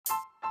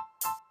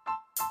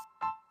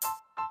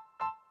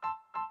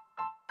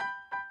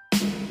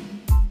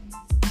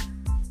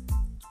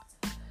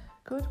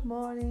Good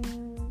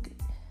morning,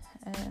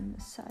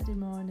 Saturday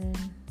morning.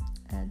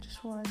 I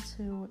just wanted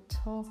to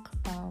talk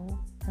about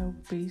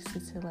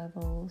obesity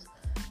levels.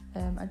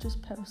 I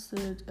just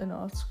posted an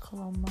article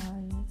on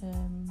my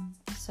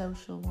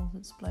socials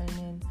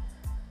explaining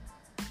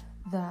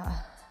that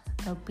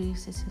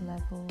obesity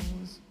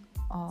levels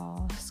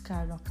are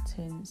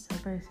skyrocketing. So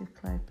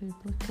basically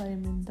people are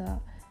claiming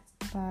that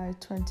by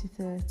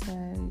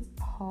 2030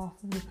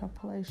 half of the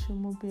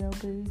population will be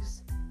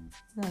obese.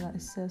 Now that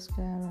is so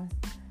scary.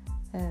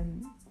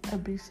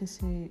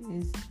 Obesity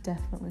is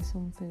definitely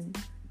something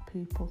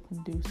people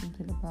can do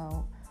something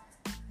about.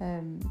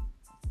 I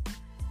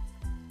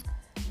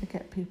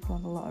get people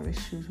have a lot of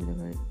issues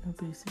with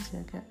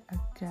obesity. I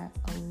get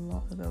a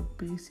lot of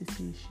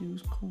obesity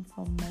issues come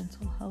from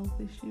mental health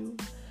issues.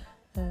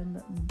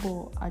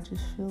 But I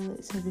just feel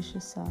it's a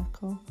vicious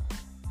cycle.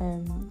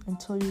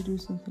 Until you do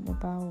something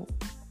about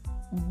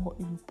what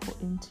you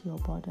put into your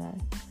body,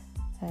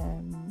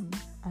 and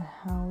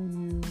how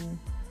you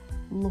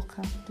look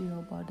after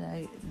your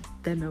body,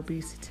 then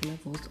obesity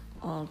levels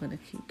are going to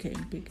keep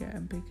getting bigger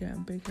and bigger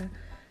and bigger.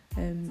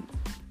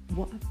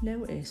 What I've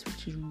noticed,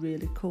 which is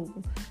really cool,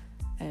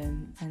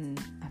 and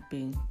I've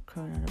been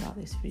crowing on about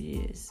this for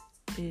years,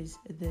 is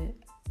that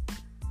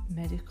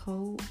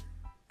medical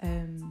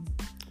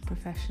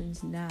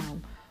professions now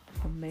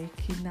are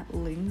making that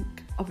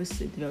link.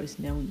 Obviously they've always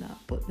known that,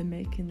 but they're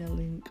making the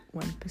link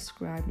when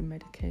prescribing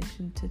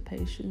medication to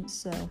patients.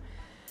 So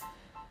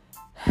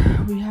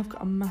we have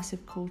got a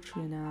massive culture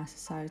in our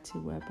society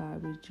whereby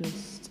we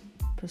just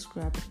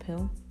prescribe a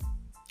pill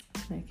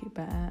to make it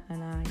better,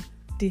 and I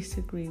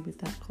disagree with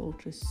that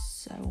culture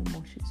so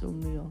much. It's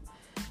unreal.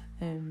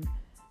 The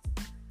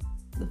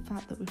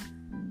fact that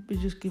we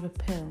just give a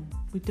pill,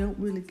 we don't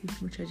really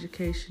give much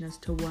education as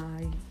to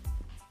why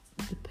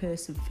the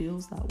person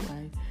feels that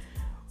way.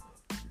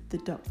 The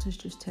doctors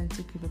just tend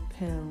to give a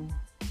pill,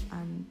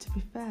 and to be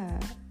fair,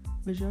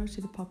 majority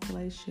of the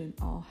population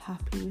are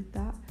happy with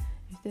that.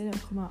 If they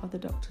don't come out of the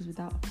doctors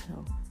without a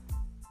pill,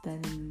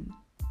 then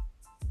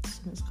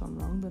something's gone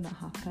wrong. They're not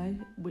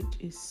happy, which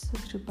is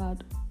such a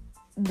bad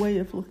way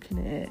of looking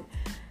at it.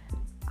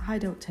 I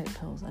don't take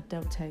pills. I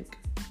don't take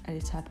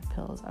any type of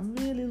pills. I'm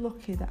really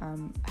lucky that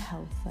I'm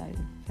healthy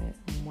and fit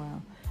and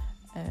well.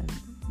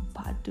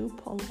 But I do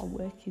put a lot of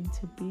work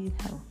into being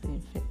healthy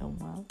and fit and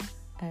well.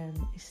 I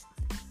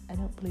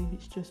don't believe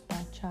it's just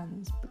by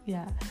chance, but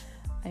yeah,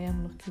 I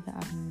am lucky that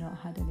I've not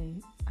had any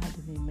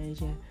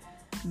major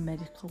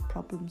medical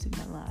problems in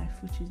my life,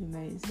 which is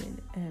amazing.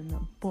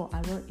 But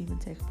I won't even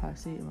take a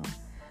paracetamol.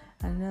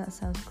 I know that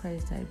sounds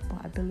crazy,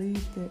 but I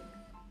believe that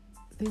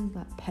things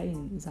like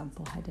pain, for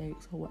example,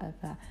 headaches or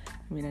whatever.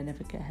 I mean, I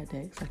never get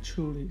headaches. I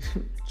truly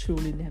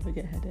never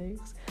get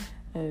headaches.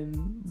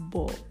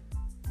 But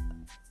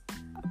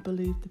I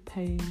believe the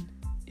pain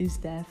is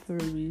there for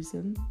a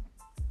reason.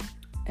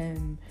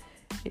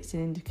 It's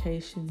an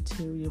indication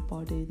to your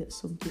body that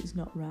something's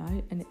not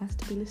right, and it has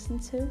to be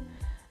listened to.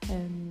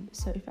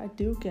 So if I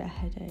do get a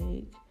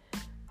headache,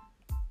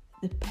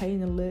 the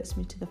pain alerts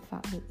me to the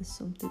fact that there's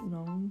something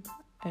wrong,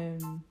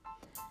 and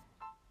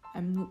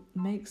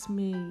makes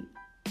me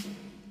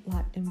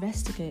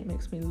investigate,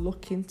 makes me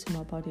look into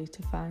my body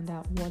to find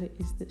out what it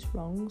is that's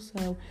wrong.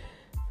 So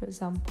for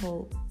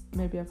example,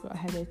 maybe I've got a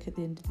headache at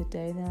the end of the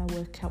day, then I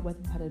work out whether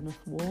I've had enough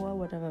water,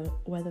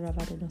 whether I've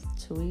had enough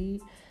to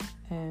eat,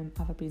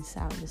 have I been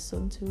sat in the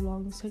sun too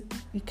long. So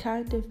you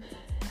kind of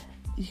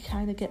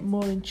get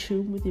more in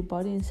tune with your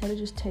body, instead of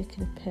just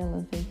taking a pill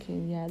and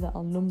thinking, yeah,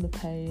 that'll numb the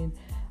pain,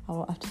 I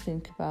won't have to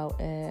think about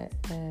it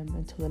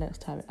until the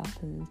next time it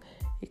happens.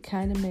 It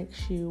kind of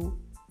makes you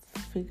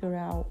figure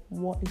out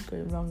what is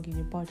going wrong in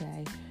your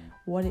body,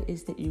 what it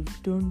is that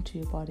you've done to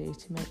your body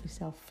to make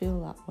yourself feel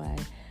that way,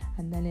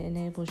 and then it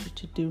enables you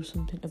to do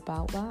something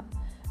about that.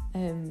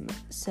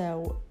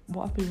 So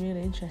what I've been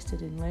really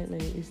interested in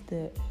lately is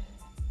that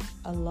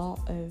a lot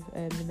of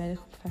the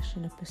medical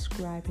profession are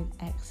prescribing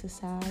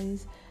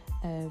exercise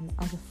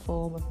as a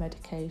form of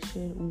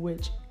medication,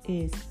 which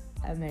is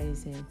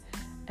amazing.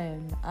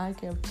 I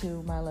go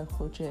to my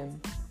local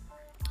gym,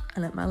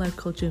 and at my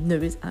local gym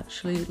there is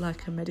actually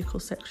a medical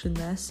section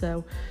there.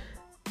 So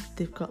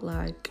they've got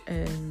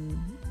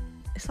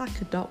it's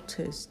like a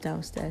doctor's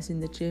downstairs in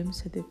the gym.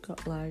 So they've got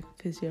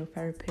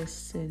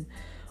physiotherapists and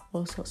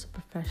all sorts of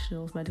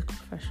professionals, medical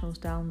professionals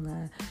down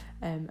there,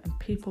 and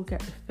people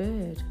get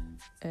referred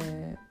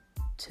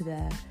to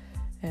there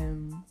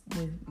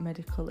with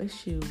medical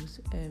issues.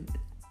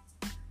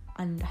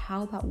 And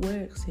how that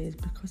works is,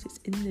 because it's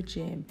in the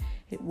gym,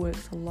 it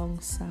works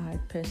alongside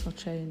personal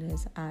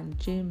trainers and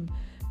gym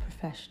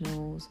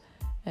professionals,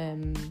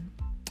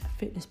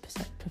 fitness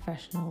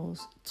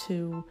professionals,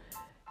 to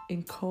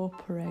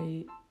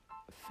incorporate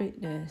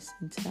fitness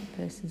into that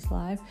person's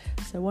life.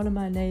 So one of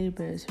my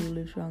neighbours who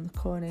lives around the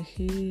corner,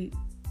 he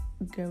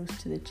goes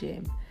to the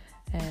gym,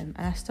 and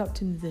I stopped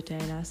him the other day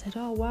and I said,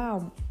 oh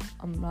wow,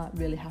 I'm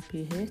really happy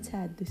you're here,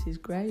 Ted, this is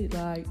great,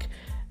 do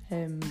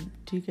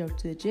you go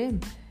to the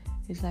gym?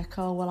 He's like,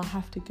 oh well, I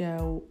have to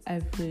go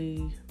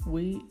every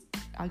week.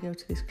 I go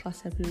to this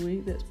class every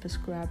week that's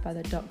prescribed by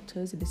the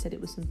doctors, and they said it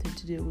was something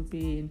to do with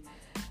being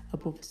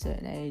above a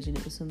certain age, and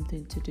it was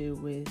something to do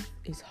with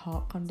his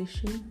heart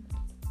condition.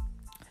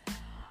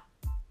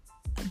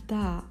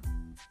 That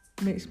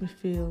makes me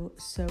feel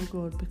so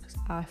good, because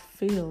I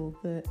feel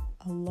that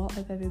a lot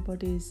of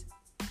everybody's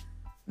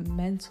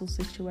mental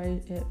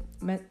situation,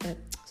 a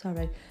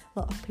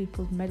lot of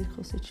people's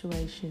medical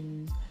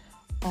situations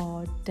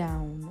are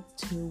down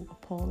to a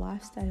poor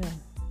lifestyle.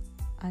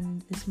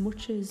 And as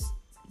much as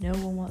no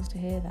one wants to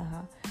hear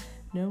that,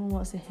 no one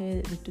wants to hear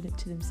that they've done it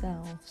to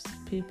themselves,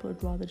 people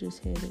would rather just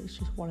hear that it's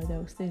just one of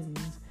those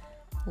things.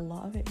 A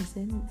lot of it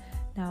isn't.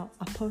 Now,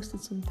 I posted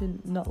something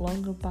not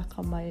long back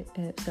on my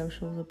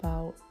socials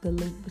about the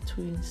link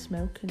between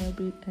smoking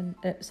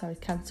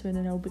cancer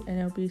and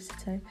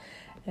obesity.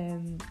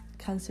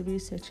 Cancer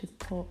research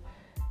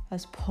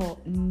has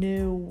put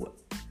new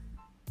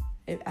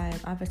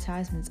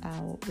advertisements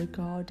out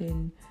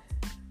regarding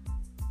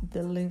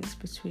the links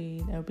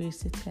between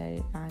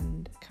obesity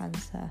and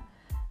cancer.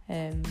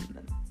 It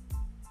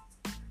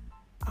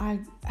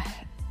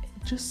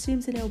just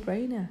seems a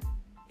no-brainer.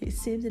 It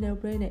seems a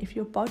no-brainer. If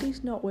your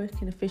body's not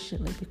working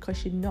efficiently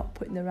because you're not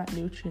putting the right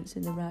nutrients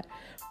in the right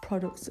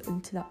products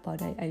into that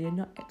body, and you're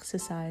not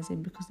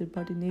exercising because the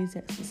body needs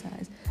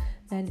exercise,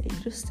 then it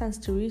just stands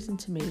to reason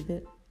to me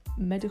that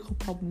medical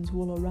problems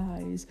will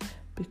arise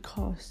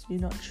because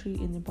you're not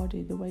treating the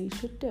body the way you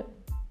should do.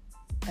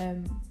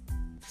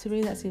 To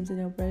me, that seems a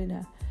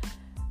no-brainer.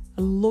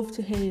 I'd love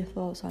to hear your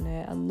thoughts on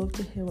it. I'd love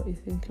to hear what you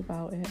think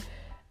about it.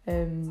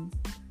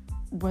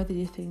 Whether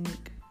you think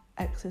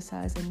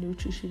exercise and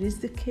nutrition is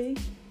the key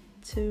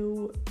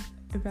to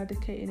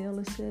eradicating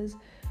illnesses,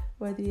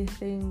 whether you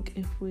think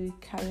if we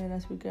carry on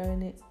as we're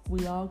going,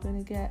 we are going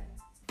to get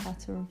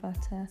fatter and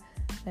fatter,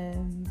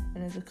 and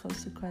as a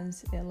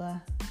consequence iller,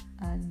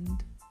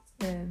 and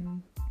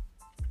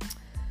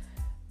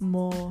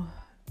more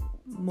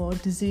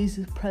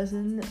diseases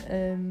present,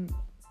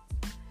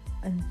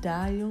 and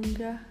die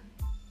younger.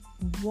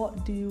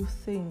 What do you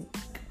think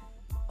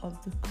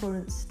of the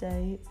current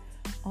state?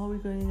 Are we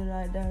going in the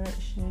right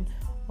direction,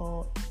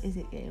 or is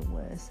it getting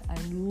worse?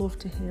 I'd love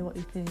to hear what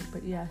you think.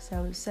 But yeah,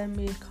 so send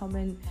me a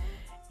comment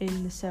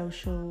in the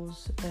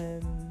socials.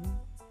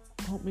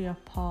 Hook me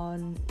up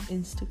on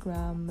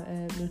Instagram,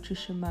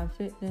 Nutrition Mind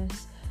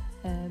Fitness,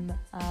 and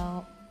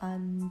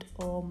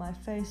or my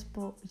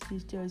Facebook, which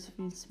is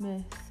Josephine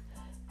Smith.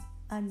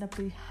 And I'd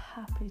be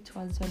happy to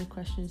answer any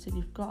questions that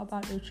you've got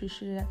about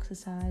nutrition and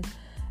exercise,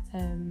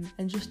 and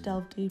just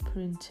delve deeper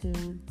into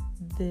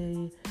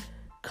the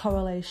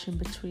correlation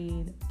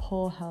between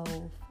poor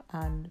health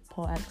and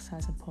poor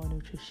exercise and poor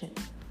nutrition.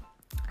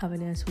 Have a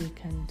nice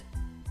weekend.